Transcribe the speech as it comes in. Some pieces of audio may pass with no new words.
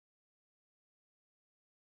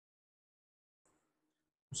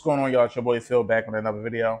What's going on, y'all? It's your boy Phil back with another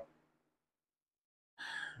video.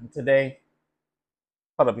 And today,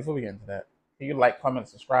 hold up, before we get into that, can you like, comment,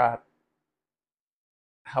 subscribe,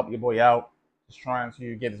 help your boy out? Just trying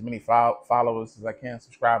to get as many followers as I can,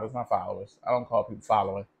 subscribers, not followers. I don't call people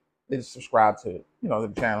following. They just subscribe to,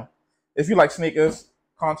 the channel. If you like sneakers,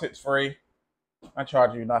 content's free. I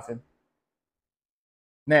charge you nothing.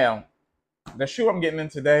 Now, the shoe I'm getting in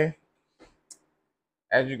today,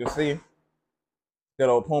 as you can see, good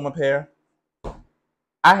old Puma pair.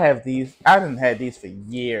 I have these. I didn't have these for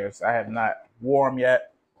years. I have not worn them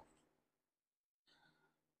yet.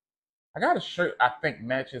 I got a shirt I think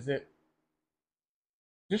matches it.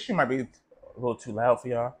 This shoe might be a little too loud for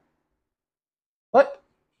y'all. But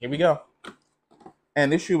here we go.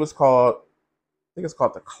 And this shoe was called, I think it's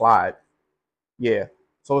called the Clyde. Yeah.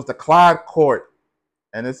 So it's the Clyde Court.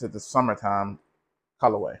 And this is the summertime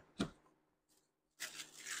colorway.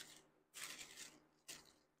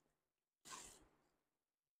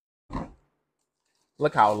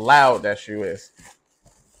 Look how loud that shoe is.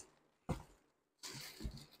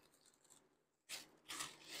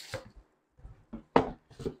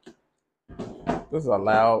 This is a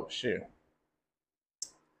loud shoe.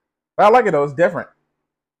 But I like it though. It's different.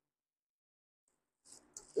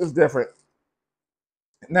 It's different.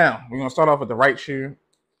 Now, we're going to start off with the right shoe.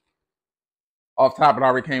 Off top, it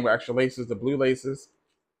already came with extra laces, the blue laces.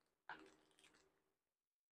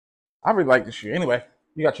 I really like this shoe. Anyway,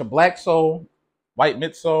 you got your black sole, white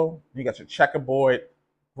midsole. You got your checkerboard,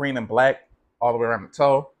 green and black, all the way around the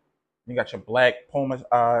toe. You got your black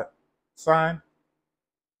Puma sign,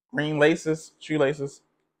 green laces, shoelaces.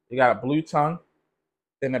 You got a blue tongue.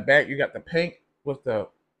 In the back, you got the pink with the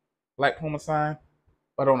black Puma sign.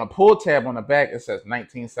 But on a pull tab on the back, it says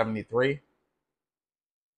 1973.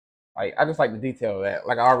 Like, I just like the detail of that.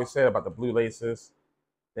 Like I already said about the blue laces.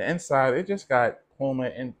 The inside, it just got Puma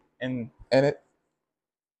in it.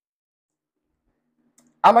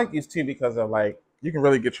 I like these two because of like, you can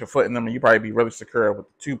really get your foot in them and you probably be really secure with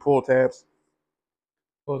the two pull tabs.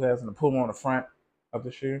 Pull tabs and the Puma on the front of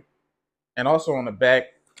the shoe. And also on the back,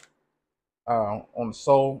 on the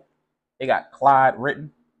sole, it got Clyde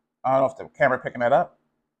written. I don't know if the camera picking that up.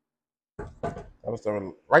 That was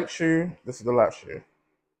the right shoe. This is the left shoe.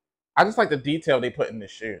 I just like the detail they put in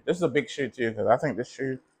this shoe. This is a big shoe too, because I think this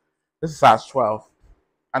is size 12.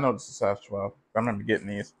 I know this is size 12. I remember getting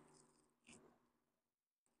these.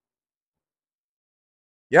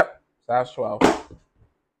 Yep, size 12.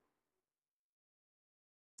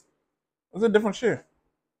 It's a different shoe.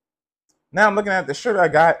 Now I'm looking at the shirt I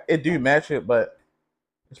got. It do match it, but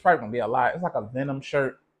it's probably going to be a lot. It's like a Venom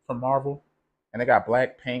shirt from Marvel, and it got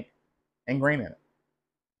black, pink, and green in it.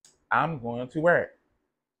 I'm going to wear it.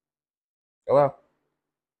 Well,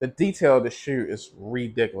 the detail of the shoe is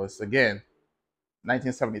ridiculous. Again,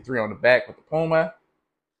 1973 on the back with the Puma,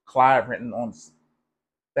 Clyde written on the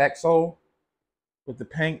back sole with the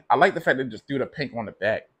pink. I like the fact they just threw the pink on the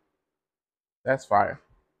back. That's fire.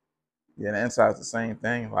 Yeah, the inside's the same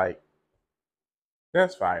thing. Like,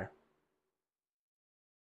 that's fire.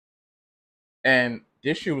 And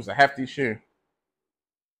this shoe was a hefty shoe.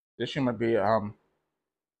 This shoe might be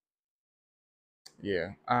yeah,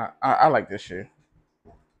 I like this shoe.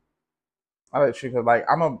 I like this shoe because like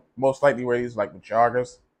I'm a most likely wear these like with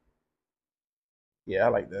joggers. Yeah, I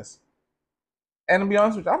like this. And to be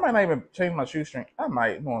honest with you, I might not even change my shoestring. I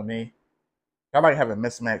might, more me. I like having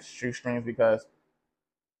mismatched shoestrings because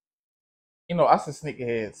us as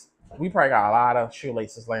sneakerheads, we probably got a lot of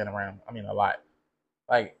shoelaces laying around. I mean, a lot.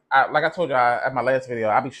 Like I told you at my last video,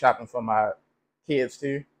 I be shopping for my kids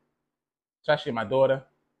too, especially my daughter.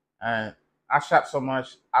 And I shop so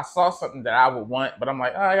much. I saw something that I would want, but I'm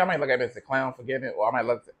like, oh, I might look at it as a clown for getting it, or I might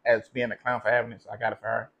look at it as being a clown for having it. So I got it for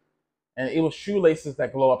her. And it was shoelaces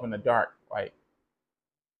that glow up in the dark. Like,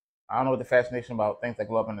 I don't know what the fascination about things that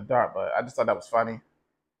glow up in the dark, but I just thought that was funny.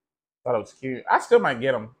 Thought it was cute. I still might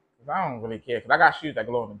get them because I don't really care. Because I got shoes that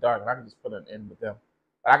glow in the dark, and I can just put it in with them.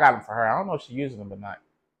 But I got them for her. I don't know if she uses them or not.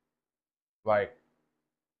 Like,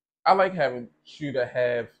 I like having shoe that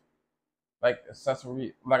have like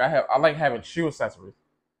accessory. Like I like having shoe accessories.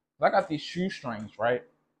 I got these shoestrings, right?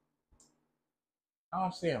 I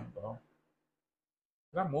don't see them, bro.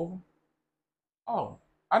 Did I move them? Oh,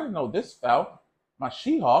 I didn't know this fell. My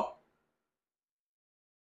She-Hulk.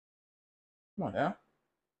 Come on now.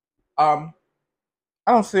 Um,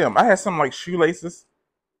 I don't see them. I had some like shoelaces,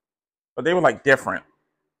 but they were like different.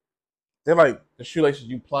 They're like the shoelaces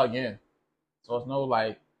you plug in, so it's no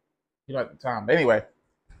like at the time. But anyway,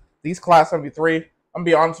 these Class 73. I'm gonna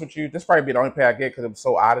be honest with you. This probably be the only pair I get because it was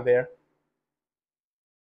so out of there.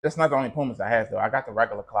 That's not the only Pumas I have though. I got the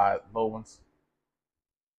regular Clyde low ones.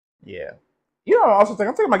 Yeah. You know, I also think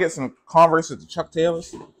I'm thinking about getting some Converse with the Chuck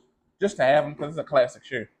Taylors just to have them because it's a classic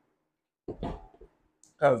shoe.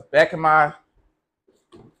 Because back in my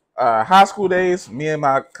high school days, me and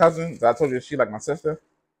my cousin, I told you she like my sister,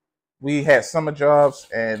 we had summer jobs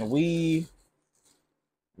and we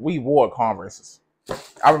wore Converses.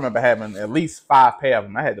 I remember having at least 5 pair of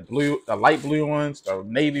them. I had the light blue ones, the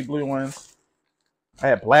navy blue ones. I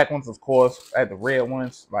had black ones, of course. I had the red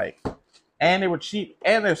ones, and they were cheap,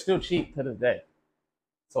 and they're still cheap to this day.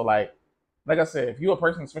 So, like I said, if you're a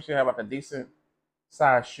person, especially have like a decent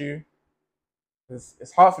size shoe,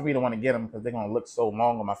 it's hard for me to want to get them because they're gonna look so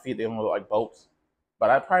long on my feet. They're gonna look like boats. But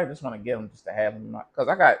I probably just want to get them just to have them because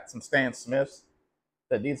I got some Stan Smiths,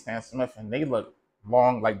 the Adidas Stan Smith, and they look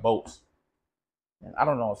long like boats. And I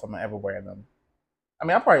don't know if I'm gonna ever wear them. I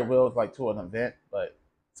mean, I probably will like to an event, but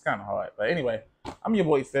it's kind of hard. But anyway, I'm your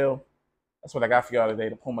boy Phil. That's what I got for y'all today.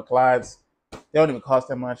 The Puma Clydes. They don't even cost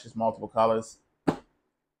that much. It's multiple colors.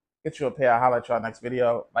 Get you a pair. I'll holler at y'all next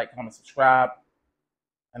video. Like, comment, subscribe.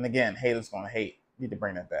 And again, haters gonna hate. Need to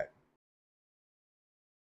bring that back.